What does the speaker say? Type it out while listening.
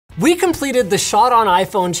We completed the Shot on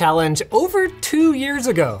iPhone challenge over 2 years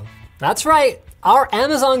ago. That's right, our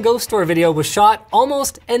Amazon Go Store video was shot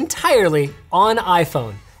almost entirely on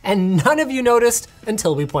iPhone, and none of you noticed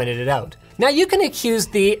until we pointed it out. Now you can accuse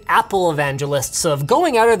the Apple evangelists of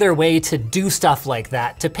going out of their way to do stuff like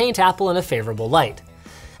that to paint Apple in a favorable light.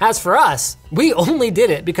 As for us, we only did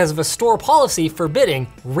it because of a store policy forbidding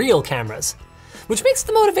real cameras, which makes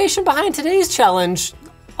the motivation behind today's challenge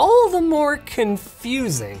all the more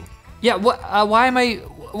confusing. Yeah,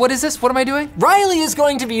 what is this? What am I doing? Riley is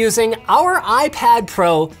going to be using our iPad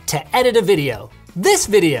Pro to edit a video. This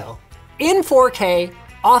video, in 4K,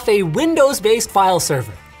 off a Windows-based file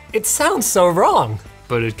server. It sounds so wrong.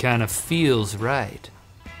 But it kind of feels right.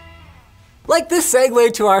 Like this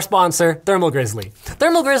segue to our sponsor, Thermal Grizzly.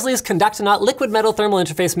 Thermal Grizzly's conduct-to-not liquid metal thermal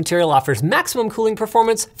interface material offers maximum cooling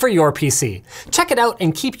performance for your PC. Check it out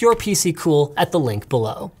and keep your PC cool at the link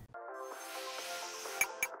below.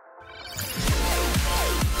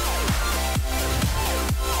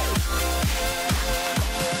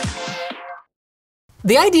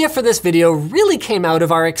 The idea for this video really came out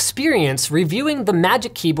of our experience reviewing the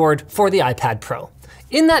Magic Keyboard for the iPad Pro.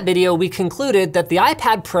 In that video, we concluded that the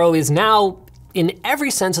iPad Pro is now, in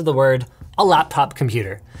every sense of the word, a laptop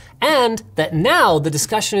computer. And that now the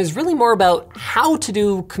discussion is really more about how to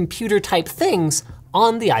do computer type things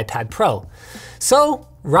on the iPad Pro. So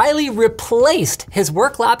Riley replaced his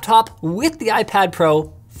work laptop with the iPad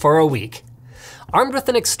Pro for a week. Armed with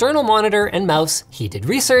an external monitor and mouse, he did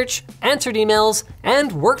research, answered emails,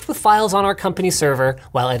 and worked with files on our company server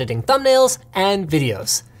while editing thumbnails and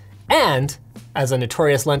videos. And, as a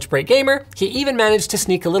notorious lunch break gamer, he even managed to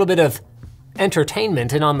sneak a little bit of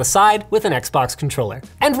entertainment in on the side with an Xbox controller.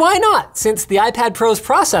 And why not, since the iPad Pro's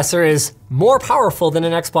processor is more powerful than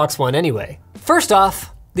an Xbox One anyway. First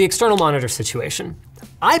off, the external monitor situation.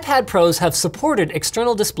 iPad Pros have supported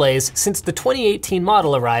external displays since the 2018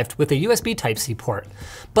 model arrived with a USB Type-C port.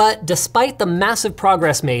 But despite the massive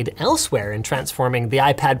progress made elsewhere in transforming the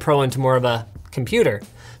iPad Pro into more of a computer,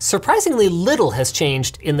 surprisingly little has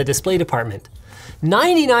changed in the display department.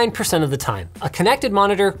 99% of the time, a connected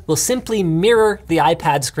monitor will simply mirror the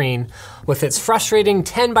iPad screen with its frustrating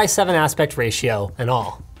 10:7 aspect ratio and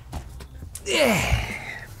all.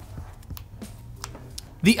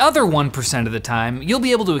 The other 1% of the time, you'll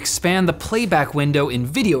be able to expand the playback window in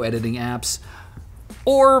video editing apps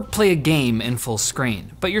or play a game in full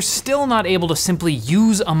screen, but you're still not able to simply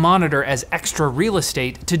use a monitor as extra real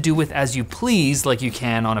estate to do with as you please like you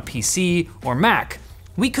can on a PC or Mac.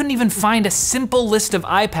 We couldn't even find a simple list of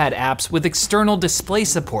iPad apps with external display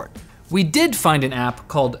support. We did find an app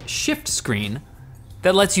called Shift Screen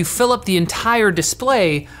that lets you fill up the entire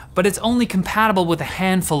display, but it's only compatible with a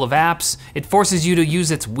handful of apps. It forces you to use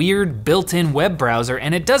its weird built-in web browser,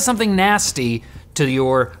 and it does something nasty to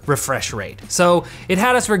your refresh rate. So it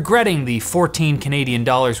had us regretting the 14 Canadian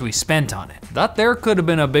dollars we spent on it. That there could have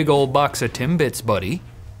been a big old box of Timbits, buddy.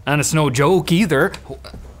 And it's no joke either.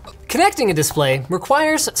 Connecting a display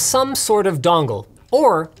requires some sort of dongle,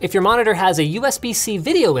 or if your monitor has a USB-C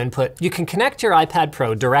video input, you can connect your iPad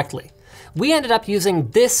Pro directly. We ended up using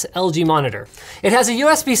this LG monitor. It has a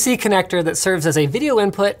USB-C connector that serves as a video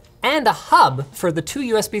input and a hub for the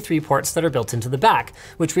 2 USB 3 ports that are built into the back,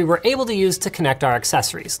 which we were able to use to connect our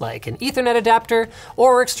accessories, like an Ethernet adapter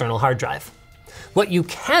or external hard drive. What you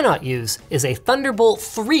cannot use is a Thunderbolt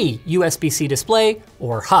 3 USB-C display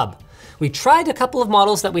or hub. We tried a couple of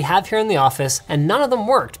models that we have here in the office, and none of them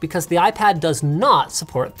worked because the iPad does not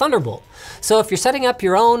support Thunderbolt. So if you're setting up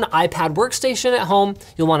your own iPad workstation at home,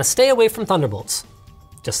 you'll want to stay away from Thunderbolts,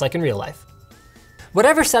 just like in real life.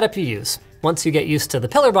 Whatever setup you use, once you get used to the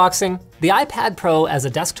pillar boxing, the iPad Pro as a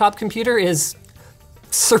desktop computer is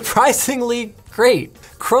surprisingly great.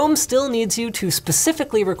 Chrome still needs you to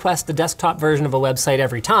specifically request the desktop version of a website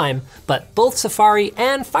every time, but both Safari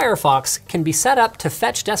and Firefox can be set up to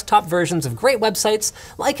fetch desktop versions of great websites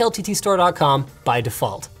like lttstore.com by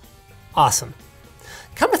default. Awesome.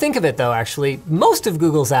 Come to think of it though, actually, most of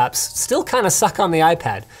Google's apps still kind of suck on the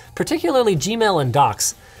iPad, particularly Gmail and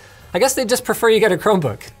Docs. I guess they just prefer you get a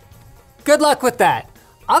Chromebook. Good luck with that.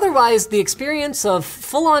 Otherwise, the experience of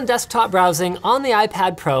full-on desktop browsing on the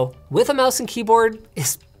iPad Pro with a mouse and keyboard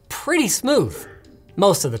is pretty smooth,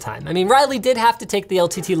 most of the time. I mean, Riley did have to take the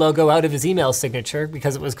LTT logo out of his email signature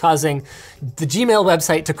because it was causing the Gmail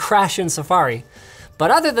website to crash in Safari.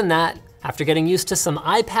 But other than that, after getting used to some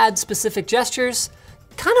iPad-specific gestures,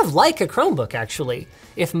 kind of like a Chromebook, actually.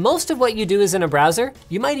 If most of what you do is in a browser,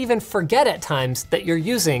 you might even forget at times that you're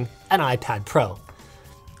using an iPad Pro.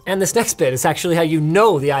 And this next bit is actually how you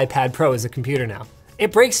know the iPad Pro is a computer now.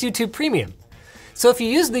 It breaks YouTube Premium. So if you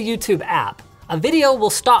use the YouTube app, a video will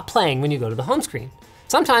stop playing when you go to the home screen.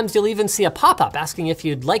 Sometimes you'll even see a pop-up asking if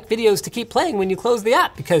you'd like videos to keep playing when you close the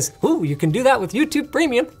app because, ooh, you can do that with YouTube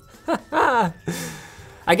Premium.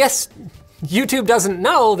 I guess YouTube doesn't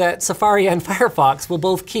know that Safari and Firefox will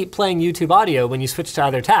both keep playing YouTube audio when you switch to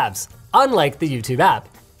other tabs, unlike the YouTube app.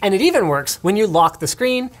 And it even works when you lock the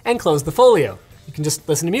screen and close the folio. You can just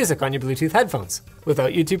listen to music on your Bluetooth headphones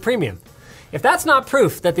without YouTube Premium. If that's not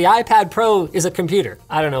proof that the iPad Pro is a computer,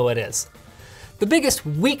 I don't know what is. The biggest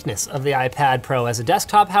weakness of the iPad Pro as a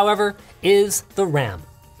desktop, however, is the RAM.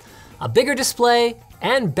 A bigger display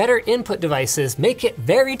and better input devices make it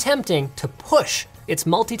very tempting to push its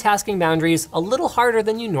multitasking boundaries a little harder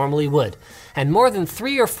than you normally would, and more than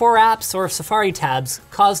 3 or 4 apps or Safari tabs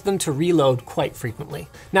cause them to reload quite frequently.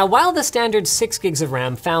 Now, while the standard 6 gigs of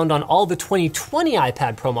RAM found on all the 2020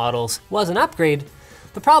 iPad Pro models was an upgrade,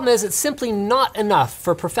 the problem is it's simply not enough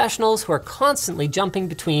for professionals who are constantly jumping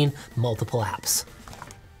between multiple apps.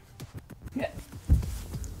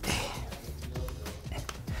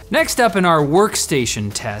 Next up in our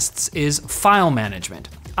workstation tests is file management.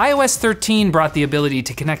 iOS 13 brought the ability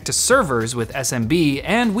to connect to servers with SMB,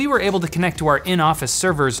 and we were able to connect to our in-office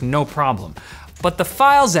servers no problem. But the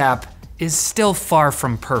Files app is still far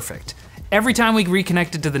from perfect. Every time we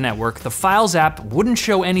reconnected to the network, the Files app wouldn't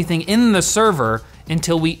show anything in the server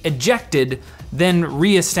until we ejected, then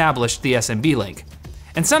re-established the SMB link.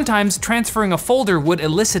 And sometimes transferring a folder would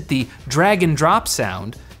elicit the drag and drop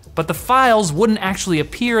sound, but the files wouldn't actually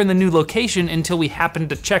appear in the new location until we happened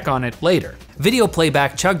to check on it later. Video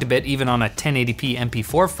playback chugged a bit even on a 1080p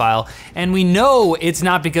MP4 file, and we know it's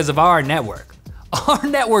not because of our network. Our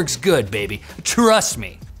network's good, baby, trust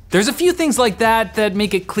me. There's a few things like that that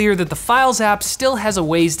make it clear that the Files app still has a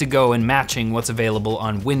ways to go in matching what's available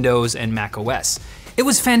on Windows and Mac OS. It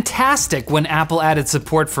was fantastic when Apple added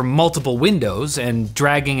support for multiple windows and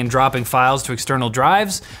dragging and dropping files to external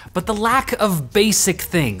drives, but the lack of basic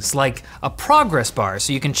things like a progress bar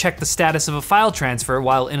so you can check the status of a file transfer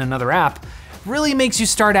while in another app really makes you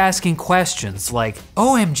start asking questions like,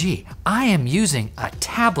 OMG, I am using a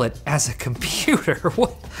tablet as a computer.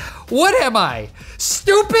 What am I?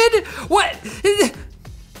 Stupid? What?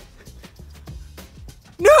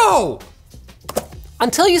 No!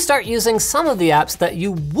 Until you start using some of the apps that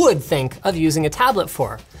you would think of using a tablet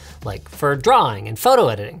for, like for drawing and photo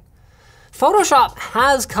editing. Photoshop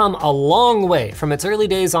has come a long way from its early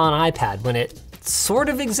days on iPad when it sort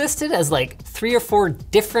of existed as like 3 or 4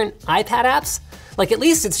 different iPad apps. Like at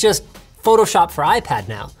least it's just Photoshop for iPad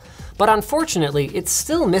now. But unfortunately, it's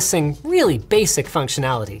still missing really basic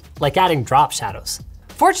functionality, like adding drop shadows.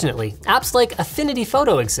 Fortunately, apps like Affinity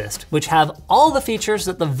Photo exist, which have all the features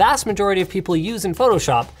that the vast majority of people use in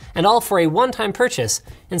Photoshop, and all for a one-time purchase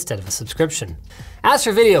instead of a subscription. As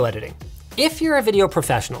for video editing, if you're a video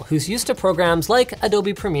professional who's used to programs like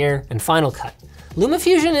Adobe Premiere and Final Cut,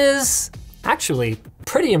 LumaFusion is actually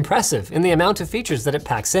pretty impressive in the amount of features that it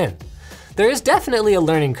packs in. There is definitely a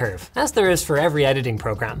learning curve, as there is for every editing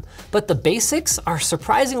program, but the basics are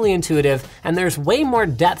surprisingly intuitive and there's way more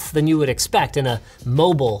depth than you would expect in a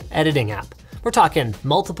mobile editing app. We're talking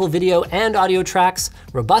multiple video and audio tracks,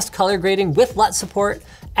 robust color grading with LUT support,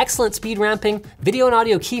 excellent speed ramping, video and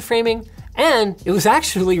audio keyframing, and it was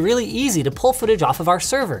actually really easy to pull footage off of our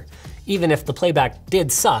server, even if the playback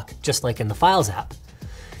did suck, just like in the Files app.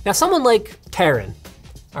 Now someone like Taryn,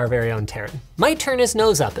 our very own Taryn, might turn his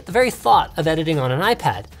nose up at the very thought of editing on an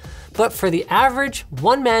iPad. But for the average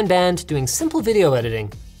one-man band doing simple video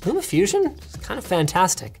editing, LumaFusion is kind of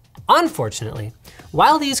fantastic. Unfortunately,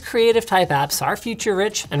 while these creative type apps are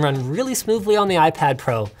feature-rich and run really smoothly on the iPad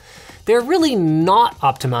Pro, they're really not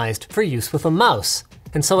optimized for use with a mouse.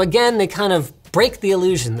 And so again, they kind of break the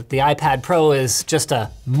illusion that the iPad Pro is just a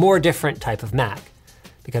more different type of Mac.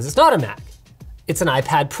 Because it's not a Mac, it's an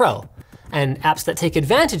iPad Pro. And apps that take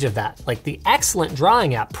advantage of that, like the excellent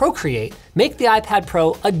drawing app Procreate, make the iPad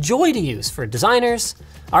Pro a joy to use for designers,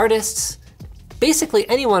 artists, basically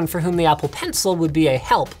anyone for whom the Apple Pencil would be a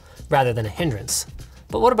help rather than a hindrance.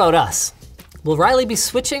 But what about us? Will Riley be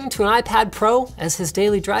switching to an iPad Pro as his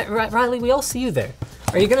daily drive? Riley, we all see you there.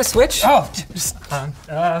 Are you gonna switch? Oh, just,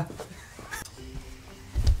 I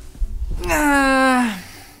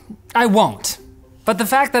won't. But the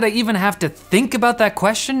fact that I even have to think about that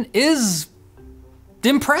question is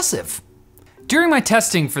impressive. During my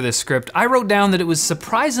testing for this script, I wrote down that it was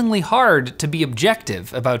surprisingly hard to be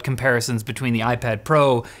objective about comparisons between the iPad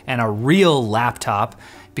Pro and a real laptop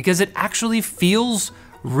because it actually feels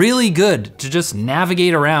really good to just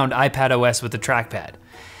navigate around iPadOS with the trackpad.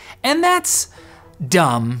 And that's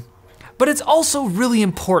dumb, but it's also really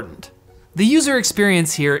important. The user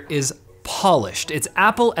experience here is polished. It's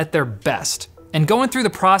Apple at their best. And going through the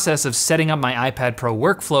process of setting up my iPad Pro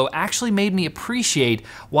workflow actually made me appreciate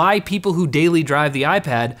why people who daily drive the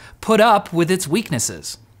iPad put up with its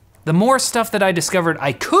weaknesses. The more stuff that I discovered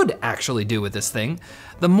I could actually do with this thing,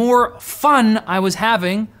 the more fun I was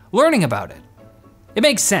having learning about it. It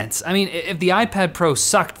makes sense. I mean, if the iPad Pro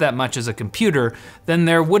sucked that much as a computer, then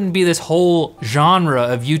there wouldn't be this whole genre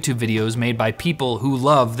of YouTube videos made by people who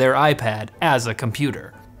love their iPad as a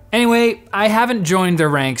computer. Anyway, I haven't joined their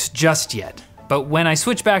ranks just yet, but when I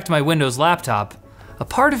switch back to my Windows laptop, a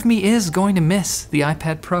part of me is going to miss the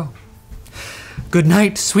iPad Pro. Good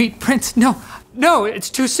night, sweet prince. No, it's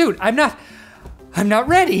too soon. I'm not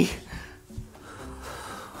ready.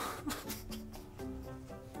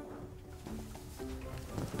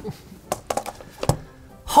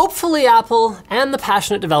 Hopefully Apple and the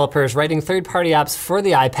passionate developers writing third-party apps for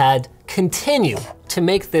the iPad continue to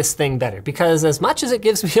make this thing better, because as much as it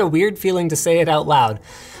gives me a weird feeling to say it out loud,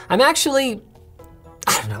 I'm actually,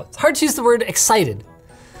 I don't know, it's hard to use the word excited,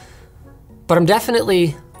 but I'm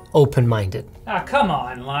definitely open-minded. Ah, come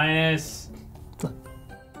on, Linus.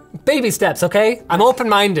 Baby steps, okay? I'm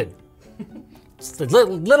open-minded.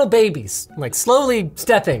 Little babies, like slowly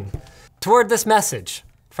stepping toward this message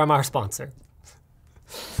from our sponsor.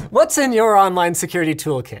 What's in your online security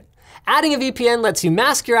toolkit? Adding a VPN lets you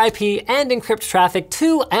mask your IP and encrypt traffic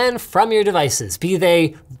to and from your devices, be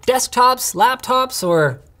they desktops, laptops,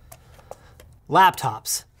 or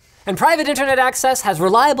laptops. And private internet access has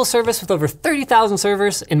reliable service with over 30,000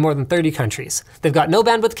 servers in more than 30 countries. They've got no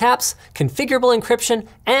bandwidth caps, configurable encryption,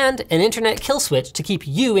 and an internet kill switch to keep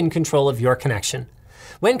you in control of your connection.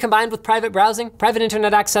 When combined with private browsing, private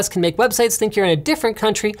internet access can make websites think you're in a different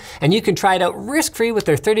country, and you can try it out risk-free with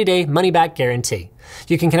their 30-day money-back guarantee.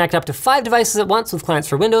 You can connect up to 5 devices at once with clients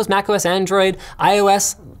for Windows, macOS, Android,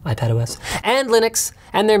 iOS, iPadOS, and Linux,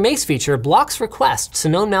 and their Mace feature blocks requests to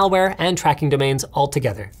known malware and tracking domains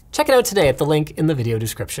altogether. Check it out today at the link in the video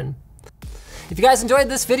description. If you guys enjoyed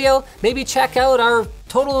this video, maybe check out our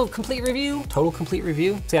total complete review.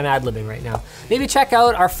 See, I'm ad-libbing right now. Maybe check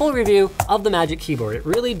out our full review of the Magic Keyboard. It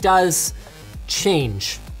really does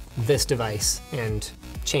change this device and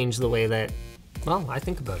change the way that, well, I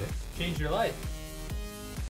think about it. Change your life.